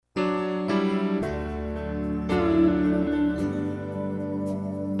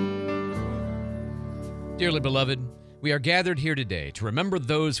Dearly beloved, we are gathered here today to remember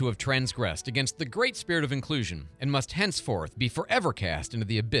those who have transgressed against the great spirit of inclusion and must henceforth be forever cast into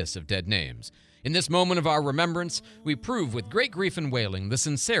the abyss of dead names. In this moment of our remembrance, we prove with great grief and wailing the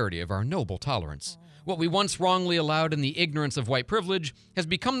sincerity of our noble tolerance. What we once wrongly allowed in the ignorance of white privilege has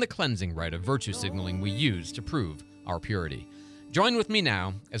become the cleansing rite of virtue signaling we use to prove our purity. Join with me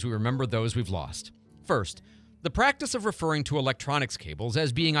now as we remember those we've lost. First, the practice of referring to electronics cables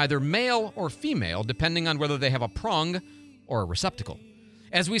as being either male or female depending on whether they have a prong or a receptacle.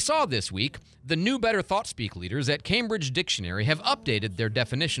 As we saw this week, the new Better Thought Speak leaders at Cambridge Dictionary have updated their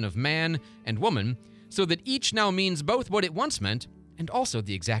definition of man and woman so that each now means both what it once meant and also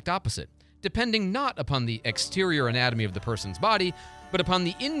the exact opposite, depending not upon the exterior anatomy of the person's body, but upon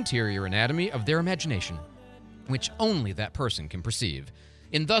the interior anatomy of their imagination, which only that person can perceive.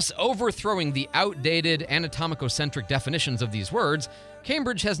 In thus overthrowing the outdated anatomico-centric definitions of these words,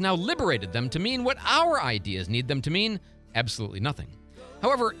 Cambridge has now liberated them to mean what our ideas need them to mean: absolutely nothing.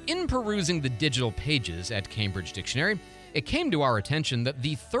 However, in perusing the digital pages at Cambridge Dictionary, it came to our attention that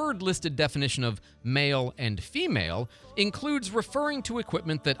the third listed definition of male and female includes referring to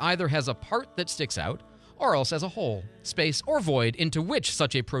equipment that either has a part that sticks out, or else has a hole, space, or void into which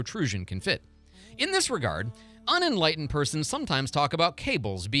such a protrusion can fit. In this regard, unenlightened persons sometimes talk about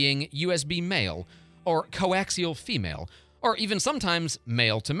cables being USB male, or coaxial female, or even sometimes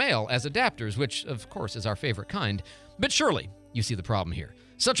male to male as adapters, which of course is our favorite kind. But surely, you see the problem here.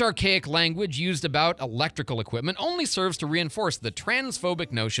 Such archaic language used about electrical equipment only serves to reinforce the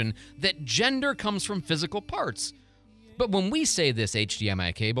transphobic notion that gender comes from physical parts. But when we say this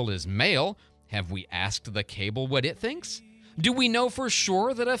HDMI cable is male, have we asked the cable what it thinks? Do we know for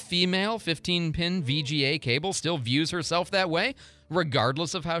sure that a female 15-pin VGA cable still views herself that way,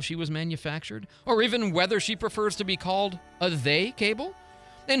 regardless of how she was manufactured, or even whether she prefers to be called a they cable?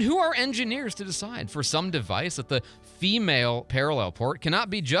 And who are engineers to decide for some device that the female parallel port cannot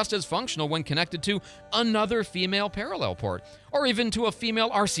be just as functional when connected to another female parallel port, or even to a female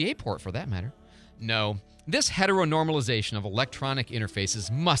RCA port for that matter? No, this heteronormalization of electronic interfaces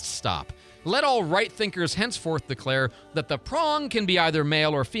must stop. Let all right thinkers henceforth declare that the prong can be either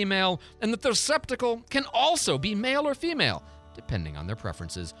male or female, and that the receptacle can also be male or female, depending on their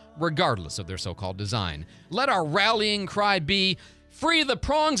preferences, regardless of their so-called design. Let our rallying cry be, free the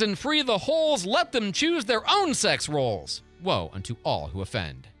prongs and free the holes, let them choose their own sex roles. Woe unto all who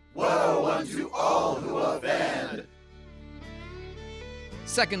offend. Woe unto all who offend.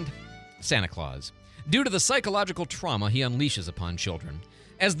 Second, Santa Claus. Due to the psychological trauma he unleashes upon children.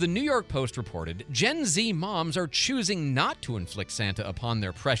 As the New York Post reported, Gen Z moms are choosing not to inflict Santa upon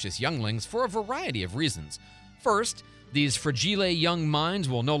their precious younglings for a variety of reasons. First, these fragile young minds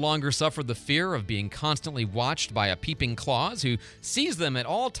will no longer suffer the fear of being constantly watched by a peeping Claus who sees them at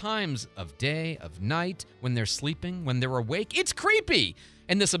all times of day, of night, when they're sleeping, when they're awake. It's creepy!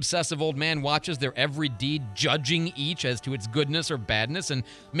 And this obsessive old man watches their every deed, judging each as to its goodness or badness and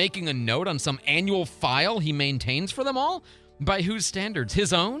making a note on some annual file he maintains for them all? By whose standards?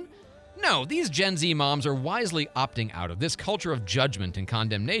 His own? No, these Gen Z moms are wisely opting out of this culture of judgment and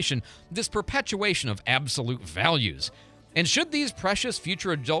condemnation, this perpetuation of absolute values. And should these precious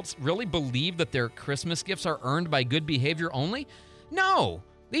future adults really believe that their Christmas gifts are earned by good behavior only? No!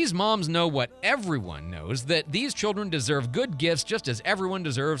 These moms know what everyone knows, that these children deserve good gifts just as everyone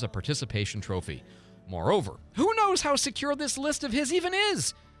deserves a participation trophy. Moreover, who knows how secure this list of his even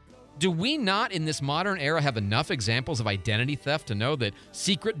is? Do we not in this modern era have enough examples of identity theft to know that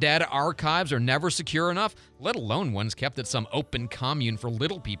secret data archives are never secure enough, let alone ones kept at some open commune for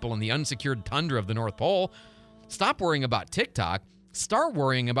little people in the unsecured tundra of the North Pole? Stop worrying about TikTok. Start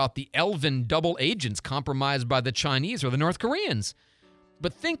worrying about the elven double agents compromised by the Chinese or the North Koreans.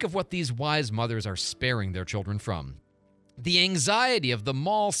 But think of what these wise mothers are sparing their children from. The anxiety of the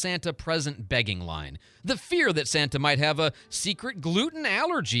mall Santa present begging line. The fear that Santa might have a secret gluten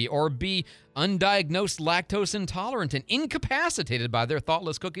allergy or be undiagnosed lactose intolerant and incapacitated by their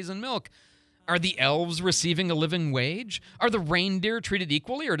thoughtless cookies and milk. Are the elves receiving a living wage? Are the reindeer treated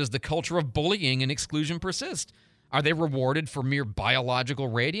equally, or does the culture of bullying and exclusion persist? Are they rewarded for mere biological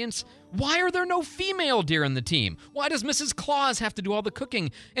radiance? Why are there no female deer in the team? Why does Mrs. Claus have to do all the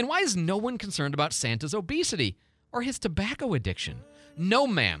cooking? And why is no one concerned about Santa's obesity or his tobacco addiction? No,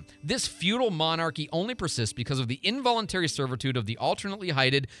 ma'am. This feudal monarchy only persists because of the involuntary servitude of the alternately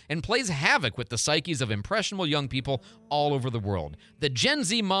heighted and plays havoc with the psyches of impressionable young people all over the world. The Gen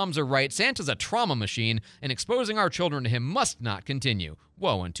Z moms are right. Santa's a trauma machine, and exposing our children to him must not continue.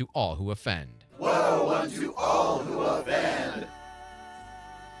 Woe unto all who offend. Woe unto all who offend.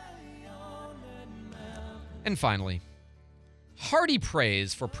 And finally, hearty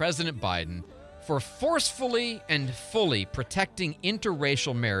praise for President Biden for forcefully and fully protecting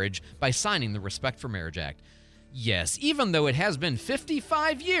interracial marriage by signing the Respect for Marriage Act. Yes, even though it has been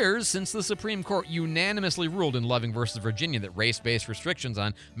 55 years since the Supreme Court unanimously ruled in Loving v. Virginia that race-based restrictions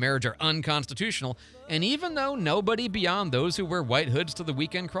on marriage are unconstitutional, and even though nobody beyond those who wear white hoods to the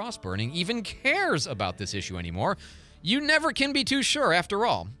weekend cross-burning even cares about this issue anymore, you never can be too sure, after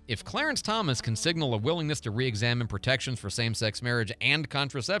all. If Clarence Thomas can signal a willingness to re-examine protections for same-sex marriage and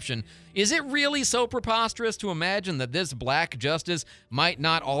contraception, is it really so preposterous to imagine that this black justice might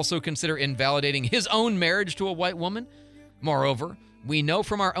not also consider invalidating his own marriage to a white woman? Moreover, we know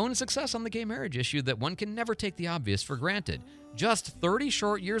from our own success on the gay marriage issue that one can never take the obvious for granted. Just 30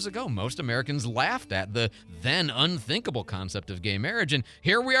 short years ago, most Americans laughed at the then unthinkable concept of gay marriage, and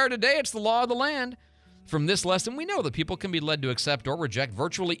here we are today, it's the law of the land. From this lesson, we know that people can be led to accept or reject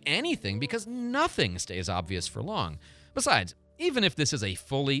virtually anything because nothing stays obvious for long. Besides, even if this is a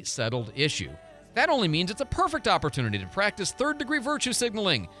fully settled issue, that only means it's a perfect opportunity to practice third-degree virtue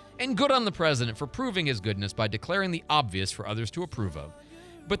signaling, and good on the president for proving his goodness by declaring the obvious for others to approve of.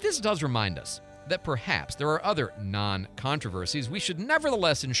 But this does remind us that perhaps there are other non-controversies we should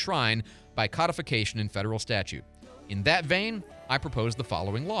nevertheless enshrine by codification in federal statute. In that vein, I propose the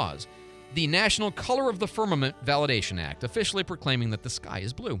following laws. The National Color of the Firmament Validation Act, officially proclaiming that the sky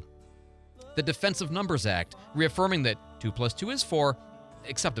is blue. The Defense of Numbers Act, reaffirming that 2 + 2 is 4,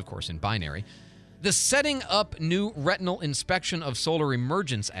 except, of course, in binary. The Setting Up New Retinal Inspection of Solar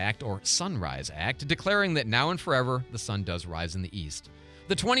Emergence Act, or Sunrise Act, declaring that now and forever the sun does rise in the east.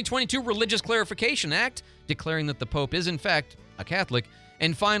 The 2022 Religious Clarification Act, declaring that the Pope is, in fact, a Catholic.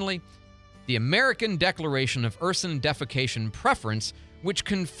 And finally, the American Declaration of Urson Defecation Preference, which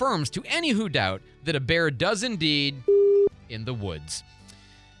confirms to any who doubt that a bear does indeed in the woods.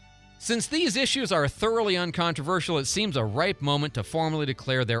 Since these issues are thoroughly uncontroversial, it seems a ripe moment to formally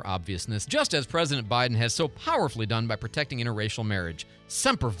declare their obviousness, just as President Biden has so powerfully done by protecting interracial marriage.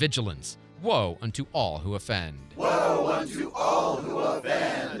 Semper Vigilance. Woe unto all who offend. Woe unto all who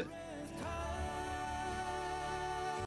offend.